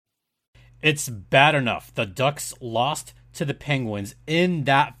It's bad enough the Ducks lost to the Penguins in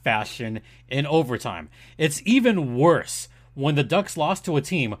that fashion in overtime. It's even worse when the Ducks lost to a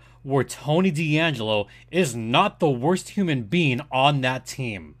team where Tony DeAngelo is not the worst human being on that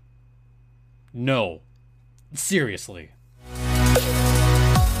team. No. Seriously.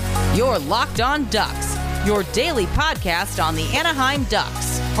 You're Locked On Ducks, your daily podcast on the Anaheim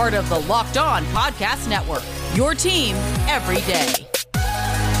Ducks, part of the Locked On Podcast Network, your team every day.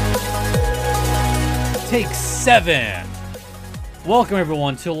 Take 7. Welcome,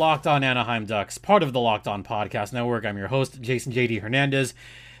 everyone, to Locked On Anaheim Ducks, part of the Locked On Podcast Network. I'm your host, Jason J.D. Hernandez.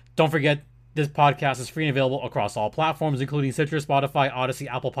 Don't forget, this podcast is free and available across all platforms, including Stitcher, Spotify, Odyssey,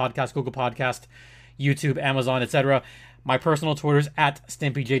 Apple Podcasts, Google Podcasts, YouTube, Amazon, etc. My personal Twitter's at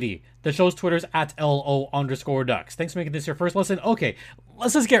StimpyJD. The show's Twitter's at LO_Ducks. Thanks for making this your first listen. Okay,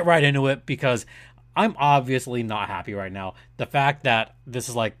 let's just get right into it because I'm obviously not happy right now. The fact that this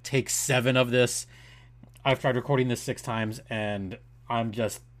is like take 7 of this. I've tried recording this 6 times, and I'm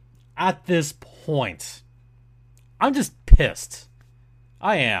just, at this point, I'm just pissed.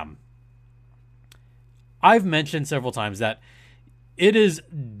 I am. I've mentioned several times that it is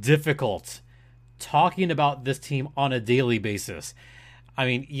difficult talking about this team on a daily basis. I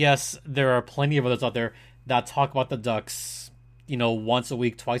mean, yes, there are plenty of others out there that talk about the Ducks, once a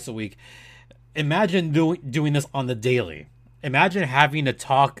week, twice a week. Imagine doing this on the daily. Imagine having to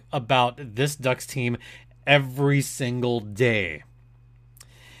talk about this Ducks team every single day.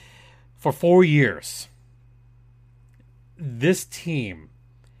 For 4 years, this team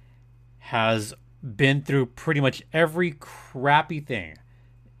has been through pretty much every crappy thing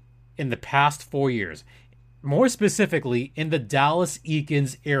in the past 4 years. More specifically, in the Dallas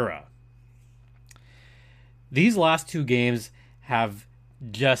Eakins era. These last 2 games have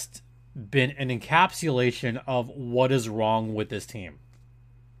just been an encapsulation of what is wrong with this team.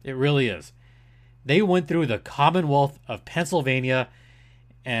 It really is. They went through the Commonwealth of Pennsylvania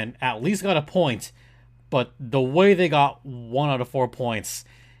and at least got a point, but the way they got 1 out of 4 points,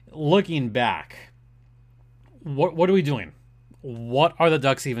 looking back, what are we doing? What are the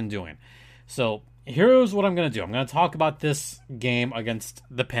Ducks even doing? So here's what I'm going to do. I'm going to talk about this game against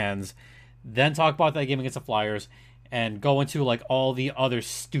the Pens, then talk about that game against the Flyers, and go into like all the other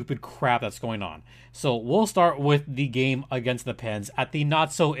stupid crap that's going on. So we'll start with the game against the Pens at the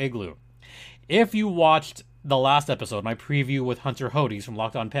Not So Igloo. If you watched the last episode, my preview with Hunter Hodes from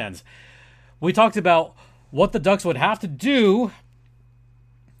Locked On Pens, we talked about what the Ducks would have to do,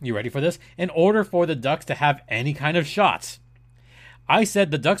 you ready for this, in order for the Ducks to have any kind of shots. I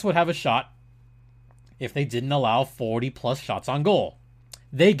said the Ducks would have a shot if they didn't allow 40-plus shots on goal.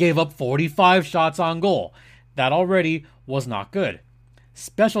 They gave up 45 shots on goal. That already was not good.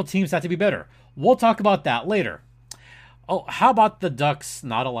 Special teams had to be better. We'll talk about that later. Oh, how about the Ducks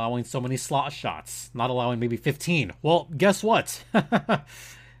not allowing so many slot shots? Not allowing maybe 15. Well, guess what?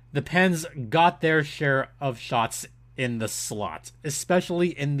 The Pens got their share of shots in the slot,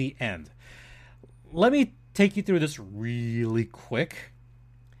 especially in the end. Let me take you through this really quick.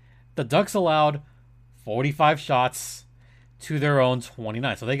 The Ducks allowed 45 shots to their own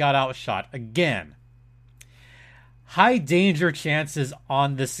 29, so they got outshot again. High danger chances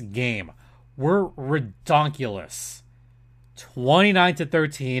on this game were redonkulous.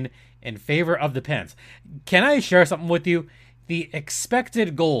 29-13 in favor of the Pens. Can I share something with you? The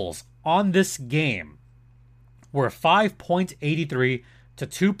expected goals on this game were 5.83 to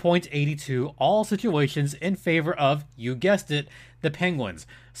 2.82, all situations in favor of, you guessed it, the Penguins.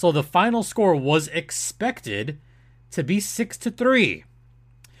 So the final score was expected to be 6-3.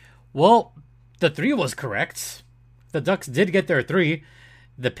 Well, the 3 was correct. The Ducks did get their 3.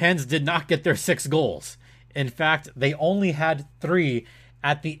 The Pens did not get their 6 goals. In fact, they only had 3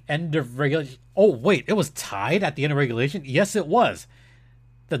 at the end of regulation. Oh, wait, it was tied at the end of regulation? Yes, it was.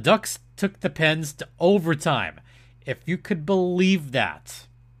 The Ducks took the Pens to overtime, if you could believe that.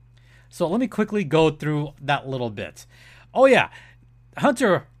 So let me quickly go through that little bit. Oh, yeah,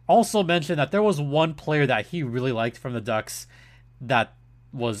 Hunter also mentioned that there was one player that he really liked from the Ducks that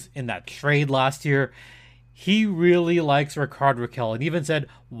was in that trade last year. He really likes Rickard Rakell and even said,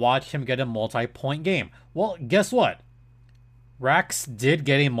 watch him get a multi-point game. Well, guess what? Rax did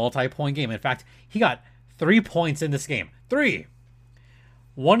get a multi-point game. In fact, he got 3 points in this game. 3.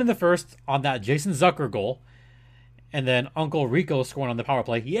 1 in the first on that Jason Zucker goal. And then Uncle Rico scoring on the power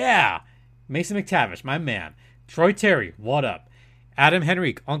play. Yeah! Mason McTavish, my man. Troy Terry, what up? Adam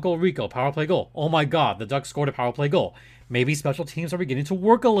Henrique, Uncle Rico, power play goal. Oh my God, the Ducks scored a power play goal. Maybe special teams are beginning to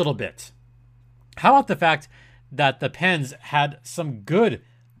work a little bit. How about the fact that the Pens had some good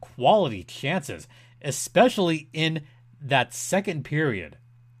quality chances, especially in that second period,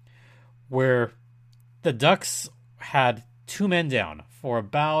 where the Ducks had 2 men down for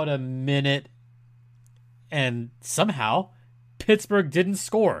about a minute, and somehow Pittsburgh didn't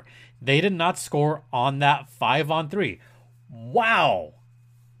score. They did not score on that 5-on-3. Wow.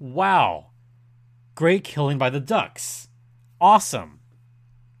 Great killing by the Ducks. Awesome.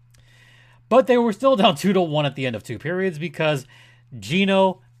 But they were still down 2-1 at the end of 2 periods because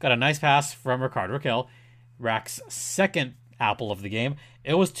Gino got a nice pass from Rickard Rakell, Rack's second apple of the game.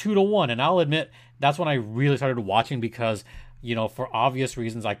 It was 2-1, and I'll admit that's when I really started watching because, for obvious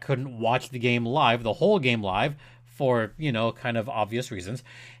reasons, I couldn't watch the game live, the whole game live, for, kind of obvious reasons.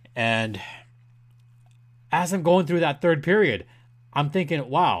 And as I'm going through that third period, I'm thinking,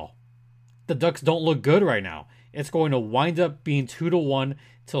 wow, the Ducks don't look good right now. It's going to wind up being 2-1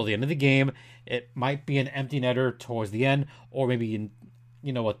 till the end of the game. It might be an empty netter towards the end, or maybe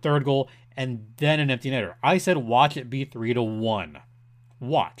a third goal, and then an empty netter. I said watch it be 3-1.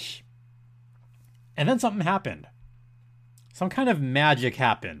 Watch. And then something happened. Some kind of magic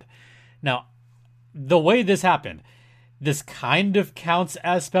happened. Now, the way this happened, this kind of counts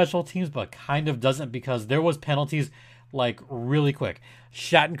as special teams, but kind of doesn't because there was penalties really quick.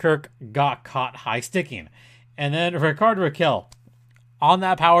 Shattenkirk got caught high sticking. And then Rickard Rakell, on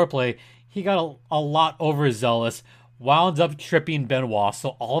that power play, he got a lot overzealous, wound up tripping Benoit, so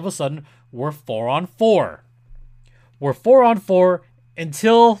all of a sudden, we're 4-on-4. We're 4-on-4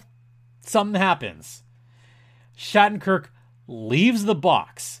 until something happens. Shattenkirk leaves the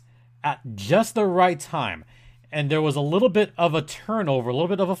box at just the right time, and there was a little bit of a turnover, a little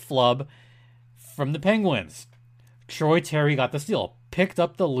bit of a flub from the Penguins. Troy Terry got the steal, picked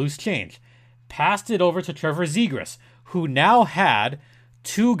up the loose change, passed it over to Trevor Zegras, who now had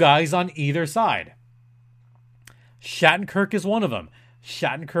 2 guys on either side. Shattenkirk is one of them.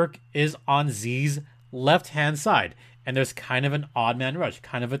 Shattenkirk is on Z's left-hand side, and there's kind of an odd man rush,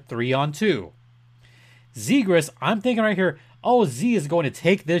 kind of a 3-on-2. Zegras, I'm thinking right here, Z is going to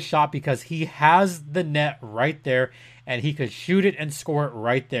take this shot because he has the net right there, and he could shoot it and score it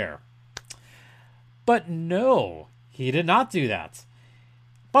right there. But no, he did not do that.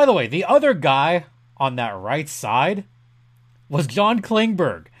 By the way, the other guy on that right side was John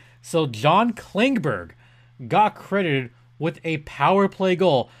Klingberg. So John Klingberg got credited with a power play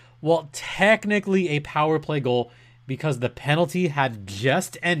goal. Well, technically a power play goal because the penalty had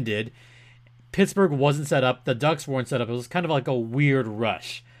just ended. Pittsburgh wasn't set up. The Ducks weren't set up. It was kind of like a weird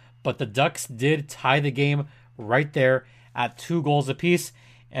rush. But the Ducks did tie the game right there at 2 goals apiece.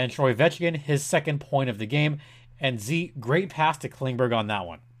 And Troy Vetchkin, his second point of the game. And Z, great pass to Klingberg on that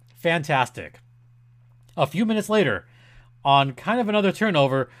one. Fantastic. A few minutes later, on kind of another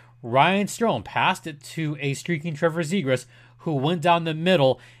turnover, Ryan Strome passed it to a streaking Trevor Zegras, who went down the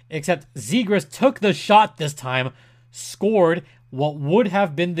middle, except Zegras took the shot this time, scored what would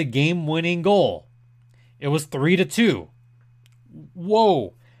have been the game-winning goal. It was 3-2.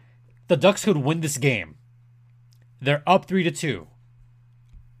 Whoa. The Ducks could win this game. They're up 3-2.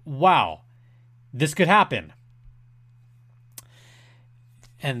 Wow. This could happen.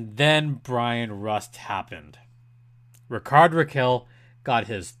 And then Brian Rust happened. Rickard Rakell got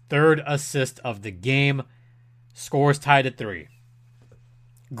his 3rd assist of the game. Scores tied at 3.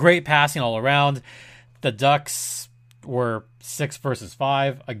 Great passing all around. The Ducks were 6 versus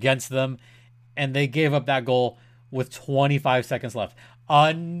 5 against them, and they gave up that goal with 25 seconds left.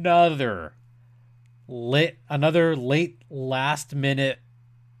 Another late last minute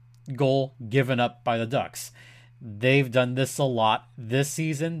goal given up by the Ducks. They've done this a lot this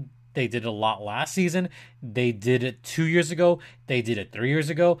season. They did it a lot last season. They did it 2 years ago. They did it 3 years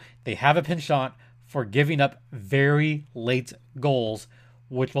ago. They have a penchant for giving up very late goals,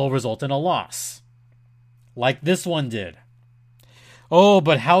 which will result in a loss. Like this one did. Oh,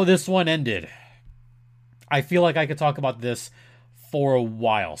 but how this one ended. I feel like I could talk about this for a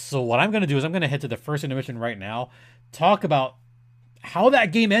while. So what I'm going to do is I'm going to head to the first intermission right now, talk about how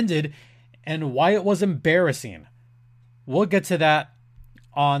that game ended and why it was embarrassing. We'll get to that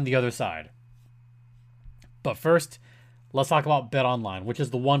on the other side. But first, let's talk about BetOnline, which is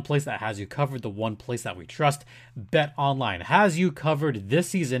the one place that has you covered, the one place that we trust. BetOnline has you covered this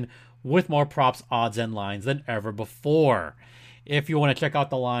season with more props, odds, and lines than ever before. If you want to check out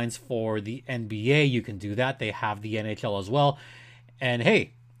the lines for the NBA, you can do that. They have the NHL as well. And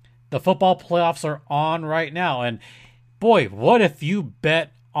hey, the football playoffs are on right now. And boy, what if you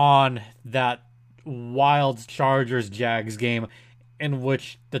bet on that wild Chargers-Jags game in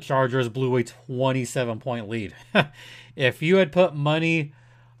which the Chargers blew a 27-point lead? If you had put money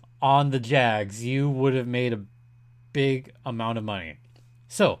on the Jags, you would have made a big amount of money.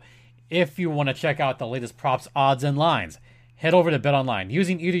 So, if you want to check out the latest props, odds, and lines, Head over to BetOnline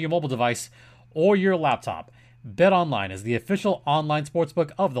using either your mobile device or your laptop. BetOnline is the official online sportsbook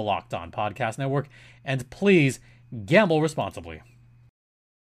of the Locked On Podcast Network, and please gamble responsibly.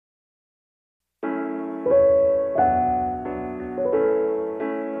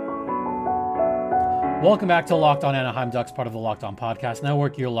 Welcome back to Locked On Anaheim Ducks, part of the Locked On Podcast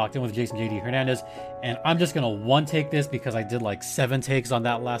Network. You're locked in with Jason J.D. Hernandez, and I'm just going to one-take this because I did like 7 takes on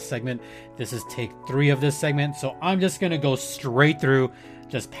that last segment. This is take 3 of this segment, so I'm just going to go straight through,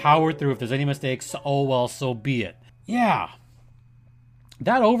 just power through. If there's any mistakes, oh well, so be it. Yeah,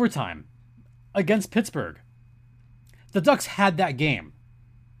 that overtime against Pittsburgh, the Ducks had that game.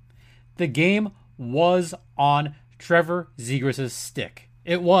 The game was on Trevor Zegras' stick.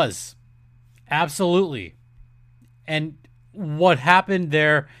 It was. Absolutely. And what happened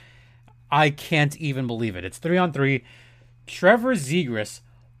there, I can't even believe it. It's 3-on-3. Trevor Zegras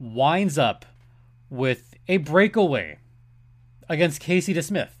winds up with a breakaway against Casey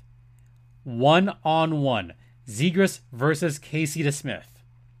DeSmith. 1-on-1. Zegras versus Casey DeSmith.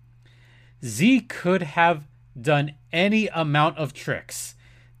 Z could have done any amount of tricks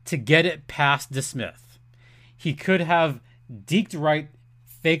to get it past DeSmith. He could have deked right,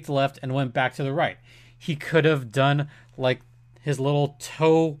 faked left, and went back to the right. He could have done like his little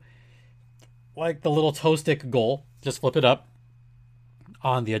toe, like the little toe stick goal. Just flip it up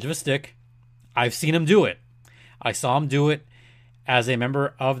on the edge of a stick. I've seen him do it. I saw him do it as a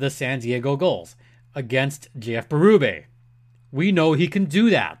member of the San Diego Gulls against JF Berube. We know he can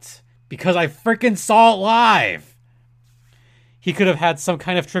do that because I freaking saw it live. He could have had some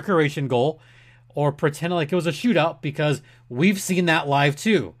kind of trickeration goal or pretend like it was a shootout because we've seen that live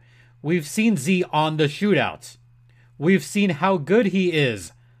too. We've seen Z on the shootout. We've seen how good he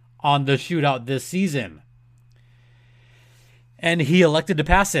is on the shootout this season. And he elected to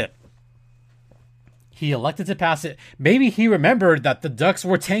pass it. Maybe he remembered that the Ducks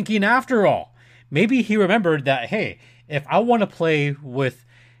were tanking after all. Maybe he remembered that, hey, if I want to play with,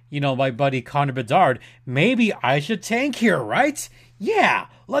 my buddy Connor Bedard, maybe I should tank here, right? Yeah,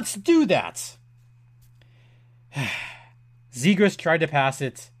 let's do that. Zegras tried to pass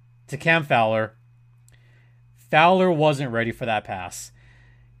it to Cam Fowler. Fowler wasn't ready for that pass.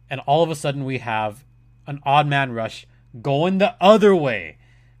 And all of a sudden we have an odd man rush going the other way.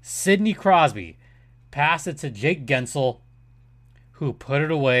 Sidney Crosby passed it to Jake Gensel, who put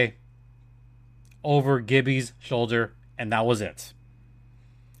it away over Gibby's shoulder, and that was it.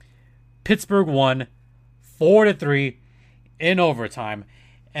 Pittsburgh won 4-3 in overtime,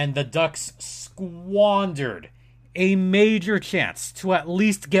 and the Ducks squandered a major chance to at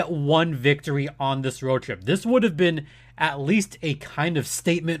least get one victory on this road trip. This would have been at least a kind of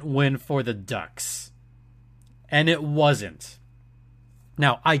statement win for the Ducks. And it wasn't.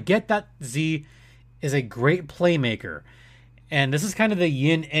 Now, I get that Z is a great playmaker. And this is kind of the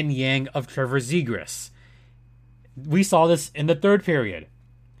yin and yang of Trevor Zegras. We saw this in the third period.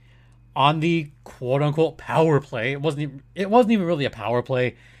 On the quote-unquote power play. It wasn't even really a power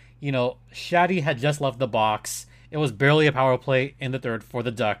play. Shaddy had just left the box. It was barely a power play in the third for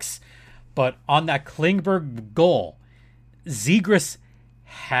the Ducks. But on that Klingberg goal, Zegras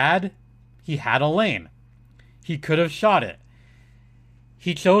had a lane. He could have shot it.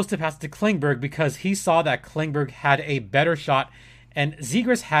 He chose to pass to Klingberg because he saw that Klingberg had a better shot, and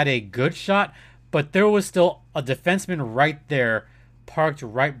Zegras had a good shot, but there was still a defenseman right there, parked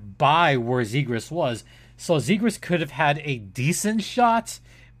right by where Zegras was. So Zegras could have had a decent shot,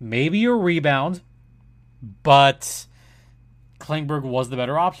 maybe a rebound, but Klingberg was the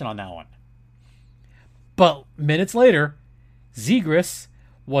better option on that one. But minutes later, Zegras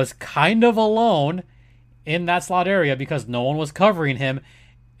was kind of alone in that slot area because no one was covering him.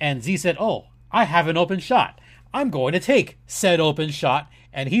 And Z said, oh, I have an open shot. I'm going to take said open shot.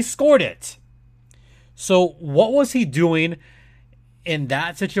 And he scored it. So what was he doing in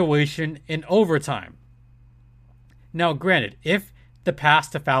that situation in overtime? Now, granted, if the pass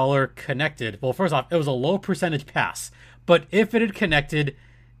to Fowler connected, well, first off, it was a low percentage pass. But if it had connected,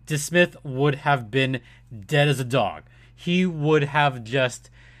 DeSmith would have been dead as a dog. He would have just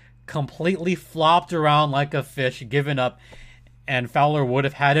completely flopped around like a fish, given up, and Fowler would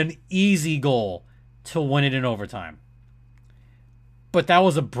have had an easy goal to win it in overtime. But that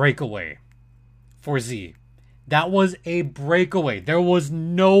was a breakaway for Z. That was a breakaway. There was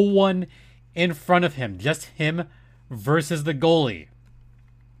no one in front of him, just him versus the goalie.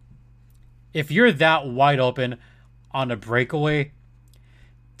 If you're that wide open on a breakaway,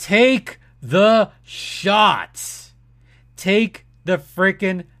 take the shot. Take the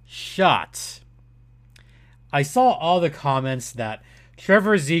freaking shot. I saw all the comments that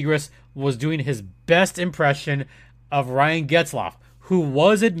Trevor Zegras was doing his best impression of Ryan Getzlaf, who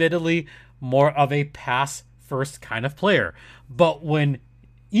was admittedly more of a pass-first kind of player. But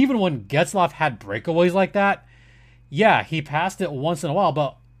even when Getzlaf had breakaways like that, yeah, he passed it once in a while,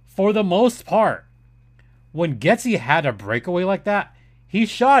 but for the most part, when Getzy had a breakaway like that, he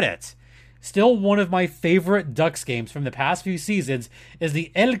shot it. Still, one of my favorite Ducks games from the past few seasons is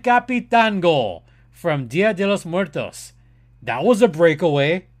the El Capitan goal from Dia de los Muertos. That was a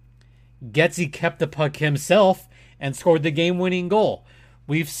breakaway. Getzy kept the puck himself and scored the game-winning goal.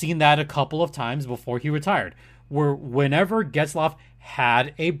 We've seen that a couple of times before he retired, where whenever Getzlaf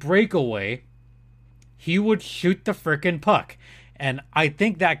had a breakaway, he would shoot the frickin' puck. And I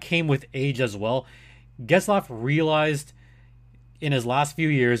think that came with age as well. Getzlaf realized in his last few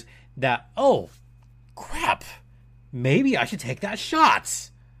years that, oh, crap, maybe I should take that shot.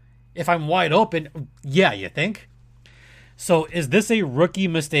 If I'm wide open, yeah, you think? So is this a rookie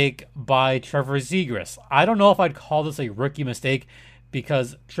mistake by Trevor Zegras? I don't know if I'd call this a rookie mistake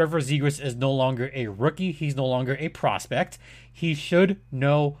because Trevor Zegras is no longer a rookie. He's no longer a prospect. He should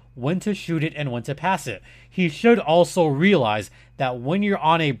know when to shoot it and when to pass it. He should also realize that when you're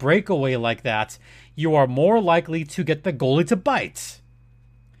on a breakaway like that, you are more likely to get the goalie to bite.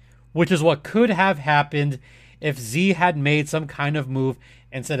 Which is what could have happened if Z had made some kind of move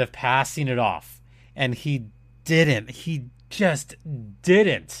instead of passing it off. And he didn't. He just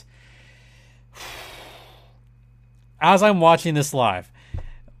didn't. As I'm watching this live,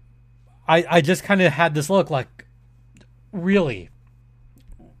 I just kind of had this look like, really?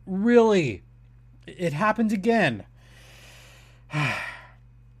 Really? It happened again.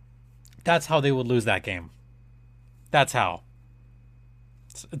 That's how they would lose that game. That's how.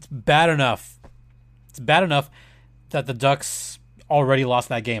 It's bad enough. It's bad enough that the Ducks already lost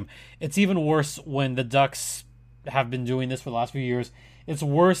that game. It's even worse when the Ducks have been doing this for the last few years. It's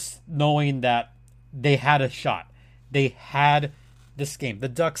worse knowing that they had a shot. They had this game. The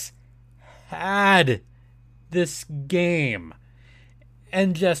Ducks had this game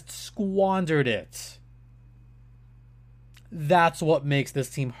and just squandered it. That's what makes this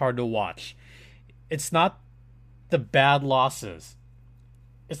team hard to watch. It's not the bad losses.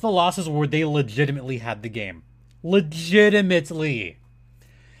 It's the losses where they legitimately had the game. Legitimately.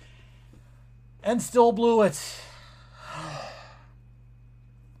 And still blew it.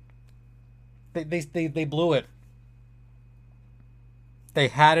 They blew it. They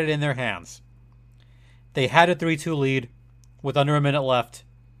had it in their hands. They had a 3-2 lead with under a minute left.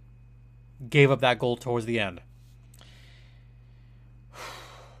 Gave up that goal towards the end.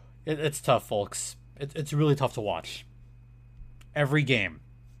 It's tough, folks. It's really tough to watch. Every game,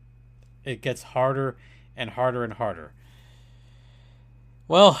 it gets harder and harder and harder.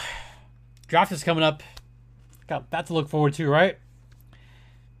 Well, draft is coming up. Got that to look forward to, right?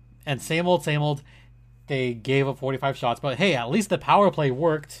 And same old. They gave up 45 shots, but hey, at least the power play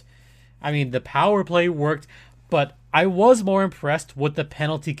worked. I mean, the power play worked, but I was more impressed with the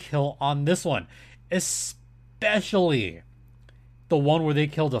penalty kill on this one, especially the one where they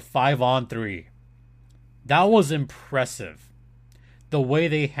killed a 5-on-3. That was impressive. The way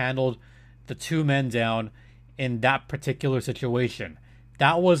they handled the two men down in that particular situation.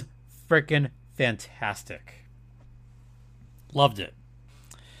 That was freaking fantastic. Loved it.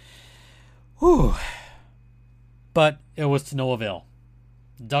 Whew. But it was to no avail.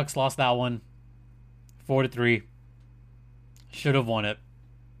 Ducks lost that one 4-3. Should have won it.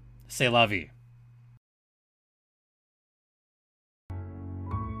 C'est la vie.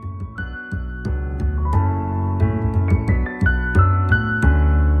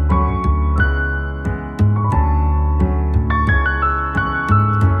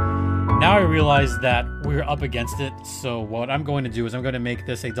 Now I realize that we're up against it, so what I'm going to do is I'm going to make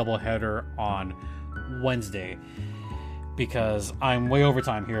this a doubleheader on Wednesday because I'm way over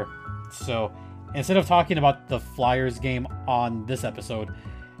time here. So instead of talking about the Flyers game on this episode,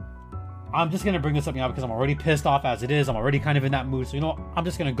 I'm just going to bring this up now because I'm already pissed off as it is. I'm already kind of in that mood. So, you know what? I'm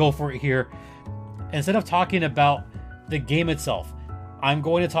just going to go for it here. Instead of talking about the game itself, I'm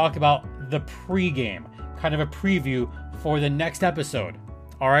going to talk about the pregame, kind of a preview for the next episode.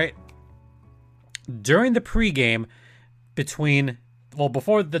 All right? During the pregame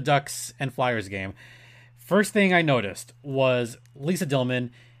before the Ducks and Flyers game, first thing I noticed was Lisa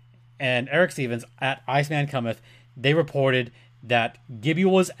Dillman and Eric Stevens at Iceman Cometh. They reported that Gibby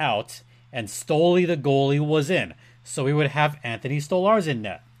was out and Stoley, the goalie, was in. So we would have Anthony Stolarz in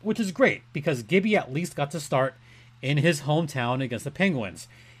net, which is great because Gibby at least got to start in his hometown against the Penguins.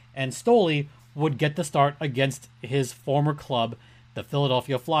 And Stoley would get the start against his former club, the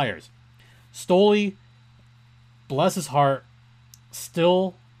Philadelphia Flyers. Stoley, bless his heart,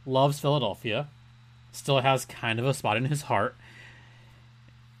 still loves Philadelphia. still has kind of a spot in his heart.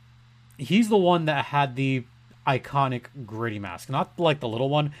 He's the one that had the iconic Gritty mask. Not like the little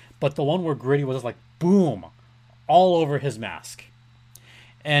one, but the one where Gritty was like, boom, all over his mask.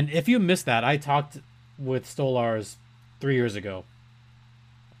 And if you missed that, I talked with Stolars 3 years ago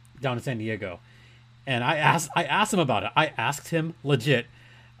down in San Diego. And I asked him about it. I asked him legit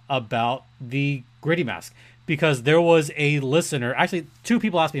about the Gritty mask. Because there was a listener, actually 2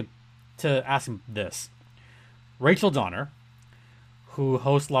 people asked me to ask him this. Rachel Donner, who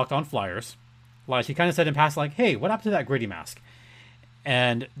hosts Locked On Flyers, like she kind of said in passing, like, hey, what happened to that Gritty mask?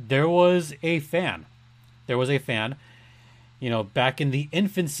 And there was a fan, you know, back in the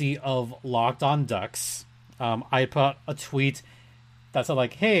infancy of Locked On Ducks, I put a tweet that said,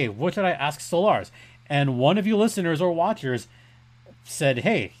 like, hey, what should I ask Stolars? And one of you listeners or watchers said,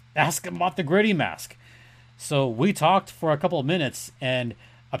 hey, ask him about the Gritty mask. So we talked for a couple of minutes, and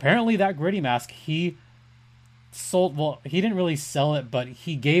apparently that Gritty mask, he sold, well, he didn't really sell it, but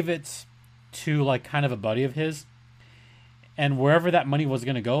he gave it to like kind of a buddy of his. And wherever that money was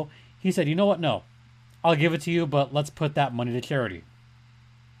going to go, he said, you know what? No, I'll give it to you, but let's put that money to charity.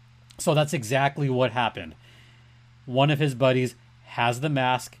 So that's exactly what happened. One of his buddies has the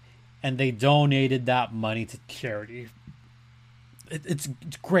mask, and they donated that money to charity. It's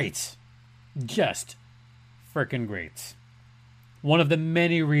great. Just freaking great. One of the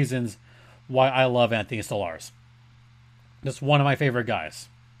many reasons why I love Anthony Stolars. Just one of my favorite guys.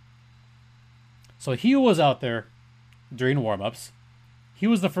 So he was out there during warmups. He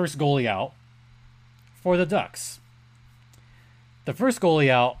was the first goalie out for the Ducks. The first goalie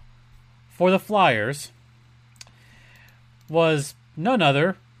out for the Flyers was none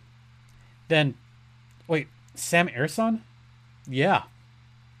other than, Sam Ersson? Yeah,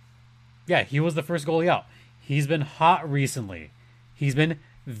 he was the first goalie out. He's been hot recently. He's been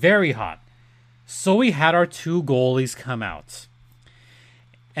very hot. So we had our 2 goalies come out.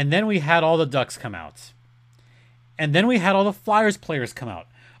 And then we had all the Ducks come out. And then we had all the Flyers players come out.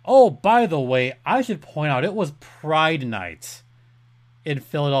 Oh, by the way, I should point out it was Pride Night in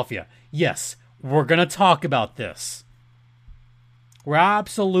Philadelphia. Yes, we're going to talk about this. We're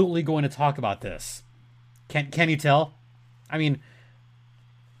absolutely going to talk about this. Can you tell? I mean,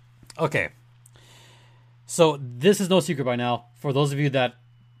 okay. So this is no secret by now. For those of you that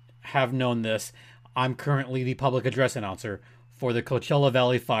have known this, I'm currently the public address announcer for the Coachella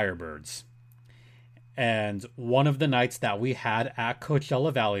Valley Firebirds. And one of the nights that we had at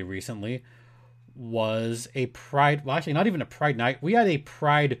Coachella Valley recently was a Pride, well, actually not even a Pride night. We had a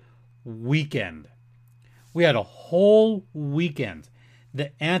Pride weekend. We had a whole weekend.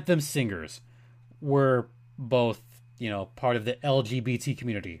 The anthem singers were both, part of the LGBT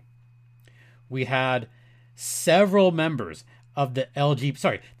community. We had several members of the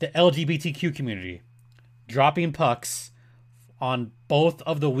LGBTQ community dropping pucks on both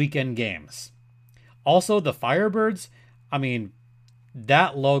of the weekend games. Also, the Firebirds, I mean,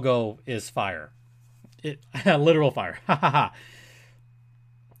 that logo is fire. Literal fire.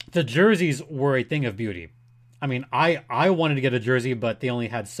 The jerseys were a thing of beauty. I mean, I wanted to get a jersey, but they only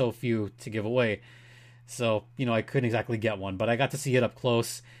had so few to give away. So, I couldn't exactly get one, but I got to see it up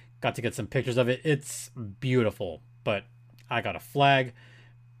close. Got to get some pictures of it. It's beautiful, but I got a flag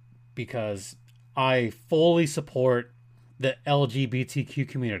because I fully support the LGBTQ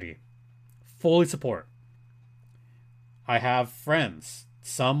community. Fully support. I have friends,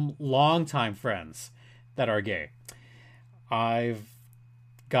 some longtime friends that are gay. I've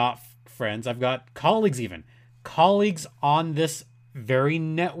got friends, I've got colleagues even. Colleagues on this very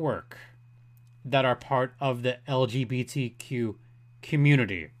network that are part of the LGBTQ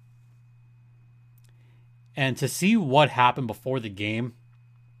community. And to see what happened before the game,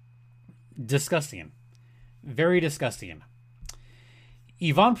 disgusting. Very disgusting.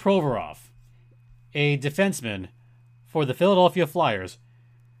 Ivan Provorov, a defenseman for the Philadelphia Flyers,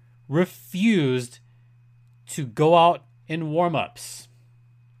 refused to go out in warm-ups.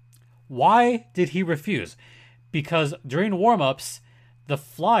 Why did he refuse? Because during warm-ups, the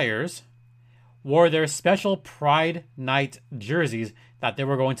Flyers wore their special Pride Night jerseys that they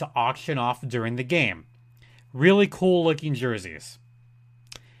were going to auction off during the game. Really cool-looking jerseys.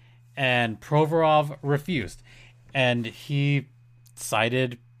 And Provorov refused. And he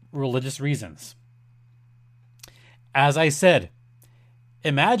cited religious reasons. As I said,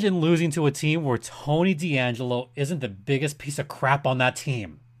 imagine losing to a team where Tony DeAngelo isn't the biggest piece of crap on that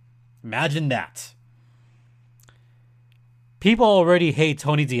team. Imagine that. People already hate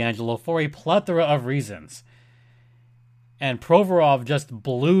Tony DeAngelo for a plethora of reasons. And Provorov just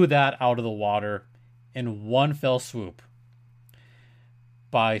blew that out of the water in one fell swoop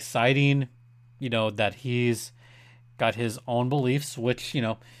by citing that he's got his own beliefs, which,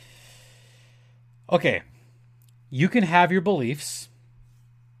 okay, you can have your beliefs.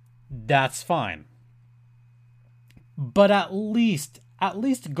 That's fine. But at least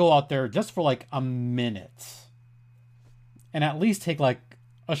go out there just for like a minute. And at least take like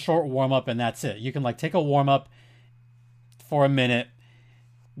a short warm up and that's it. You can like take a warm up for a minute,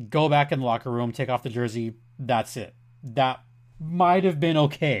 go back in the locker room, take off the jersey. That's it. That might have been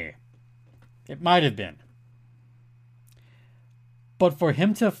okay. It might have been. But for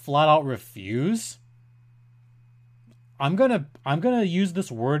him to flat out refuse, I'm gonna use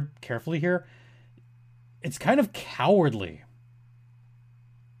this word carefully here. It's kind of cowardly.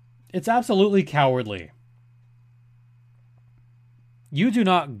 It's absolutely cowardly. You do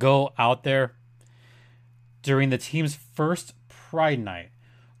not go out there during the team's first Pride Night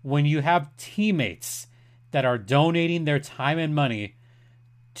when you have teammates that are donating their time and money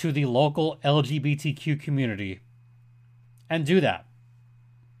to the local LGBTQ community and do that.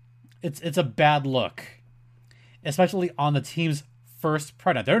 It's a bad look, especially on the team's first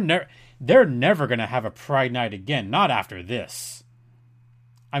Pride Night. They're never going to have a Pride Night again, not after this.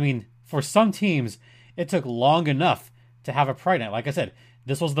 I mean, for some teams, it took long enough to have a Pride Night. Like I said,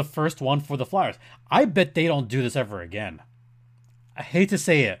 this was the first one for the Flyers. I bet they don't do this ever again. I hate to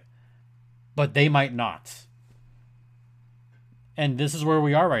say it, but they might not. And this is where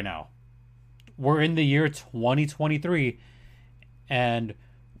we are right now. We're in the year 2023, and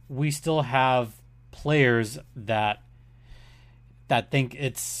we still have players that think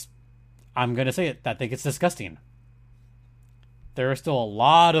it's, I'm going to say it, that think it's disgusting. There are still a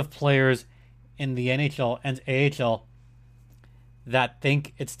lot of players in the NHL and AHL that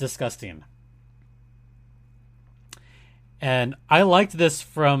think it's disgusting. And I liked this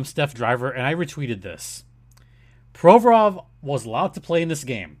from Steph Driver, and I retweeted this. Provorov was allowed to play in this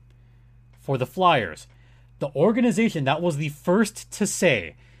game for the Flyers, the organization that was the first to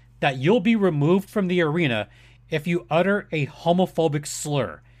say that you'll be removed from the arena if you utter a homophobic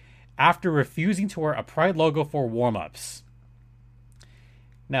slur after refusing to wear a Pride logo for warm-ups.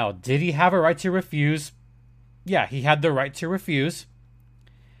 Now, did he have a right to refuse? Yeah, he had the right to refuse.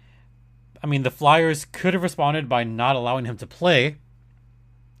 I mean, the Flyers could have responded by not allowing him to play.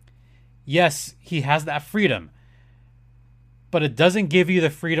 Yes, he has that freedom. But it doesn't give you the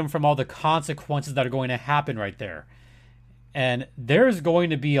freedom from all the consequences that are going to happen right there. And there's going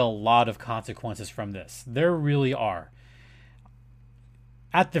to be a lot of consequences from this. There really are.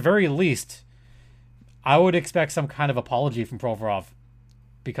 At the very least, I would expect some kind of apology from Provorov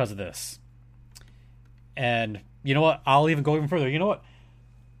because of this. And you know what? I'll even go even further. You know what?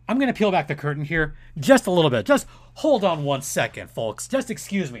 I'm going to peel back the curtain here just a little bit. Just hold on 1 second, folks. Just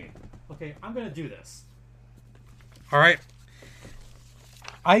excuse me. Okay, I'm going to do this. All right.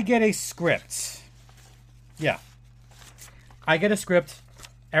 I get a script. Yeah. I get a script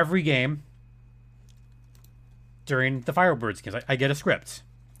every game during the Firebirds games. I get a script.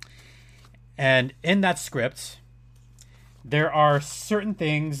 And in that script, there are certain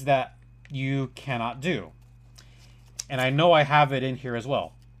things that you cannot do. And I know I have it in here as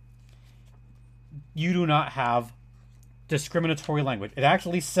well. You do not have discriminatory language. It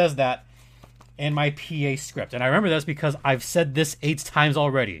actually says that in my PA script. And I remember this because I've said this 8 times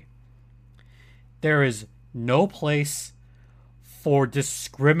already. There is no place for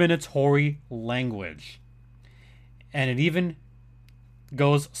discriminatory language. And it even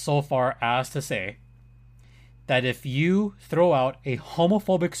goes so far as to say that if you throw out a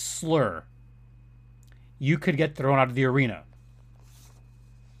homophobic slur, you could get thrown out of the arena.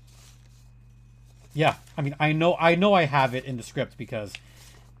 Yeah, I mean, I know I have it in the script because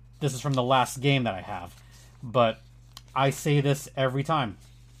this is from the last game that I have. But I say this every time.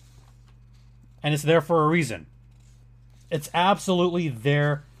 And it's there for a reason. It's absolutely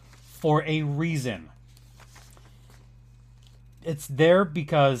there for a reason. It's there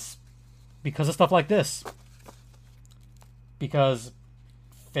because of stuff like this. Because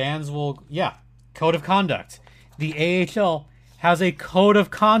fans will, code of conduct. The AHL has a code of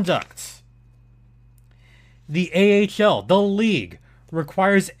conduct. The AHL, the league,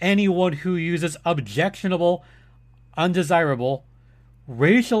 requires anyone who uses objectionable, undesirable,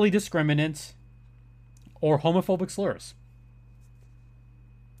 racially discriminant, or homophobic slurs.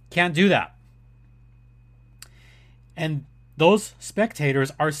 Can't do that. And those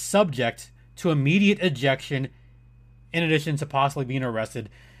spectators are subject to immediate ejection in addition to possibly being arrested.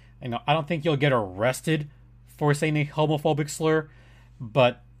 I don't think you'll get arrested for saying a homophobic slur,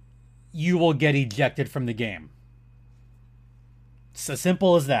 but you will get ejected from the game. It's as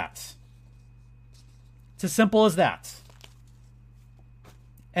simple as that. It's as simple as that.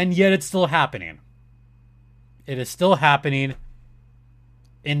 And yet it's still happening. It is still happening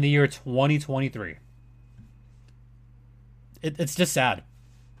in the year 2023. It's just sad.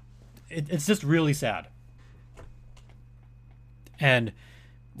 It's just really sad. And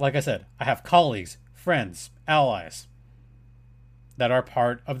like I said, I have colleagues, friends, allies that are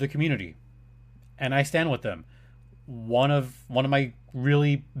part of the community, and I stand with them. One of my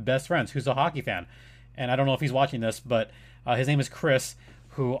really best friends, who's a hockey fan, and I don't know if he's watching this, but his name is Chris,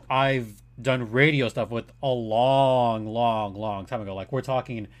 who I've done radio stuff with a long time ago. Like, we're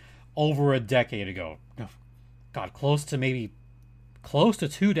talking over a decade ago. God, close to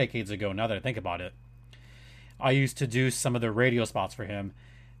 2 decades ago, now that I think about it. I used to do some of the radio spots for him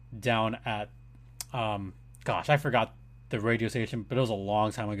down at, I forgot the radio station, but it was a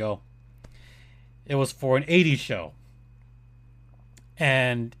long time ago. It was for an 80s show.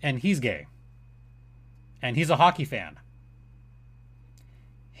 And he's gay. And he's a hockey fan.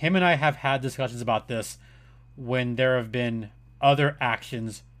 Him and I have had discussions about this when there have been other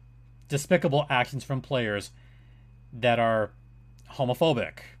actions, despicable actions from players that are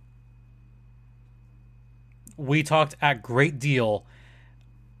homophobic. We talked at great deal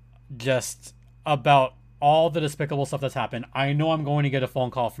just about all the despicable stuff that's happened. I know I'm going to get a phone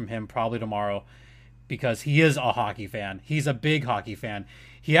call from him probably tomorrow because he is a hockey fan. He's a big hockey fan.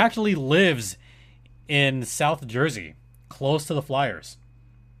 He actually lives in South Jersey, close to the Flyers.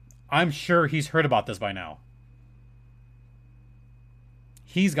 I'm sure he's heard about this by now.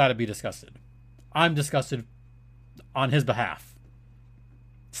 He's got to be disgusted. I'm disgusted on his behalf.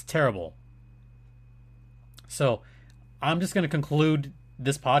 It's terrible. So I'm just going to conclude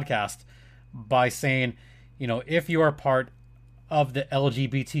this podcast by saying, if you are part of the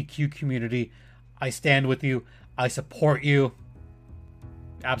LGBTQ community, I stand with you. I support you.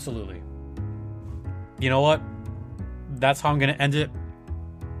 Absolutely. You know what? That's how I'm going to end it.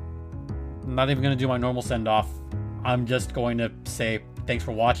 I'm not even going to do my normal send-off. I'm just going to say thanks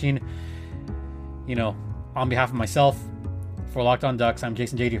for watching. On behalf of myself, for Locked On Ducks, I'm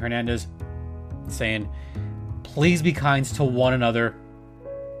Jason J.D. Hernandez, saying, please be kind to one another.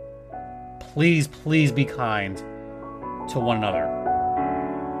 Please be kind to one another.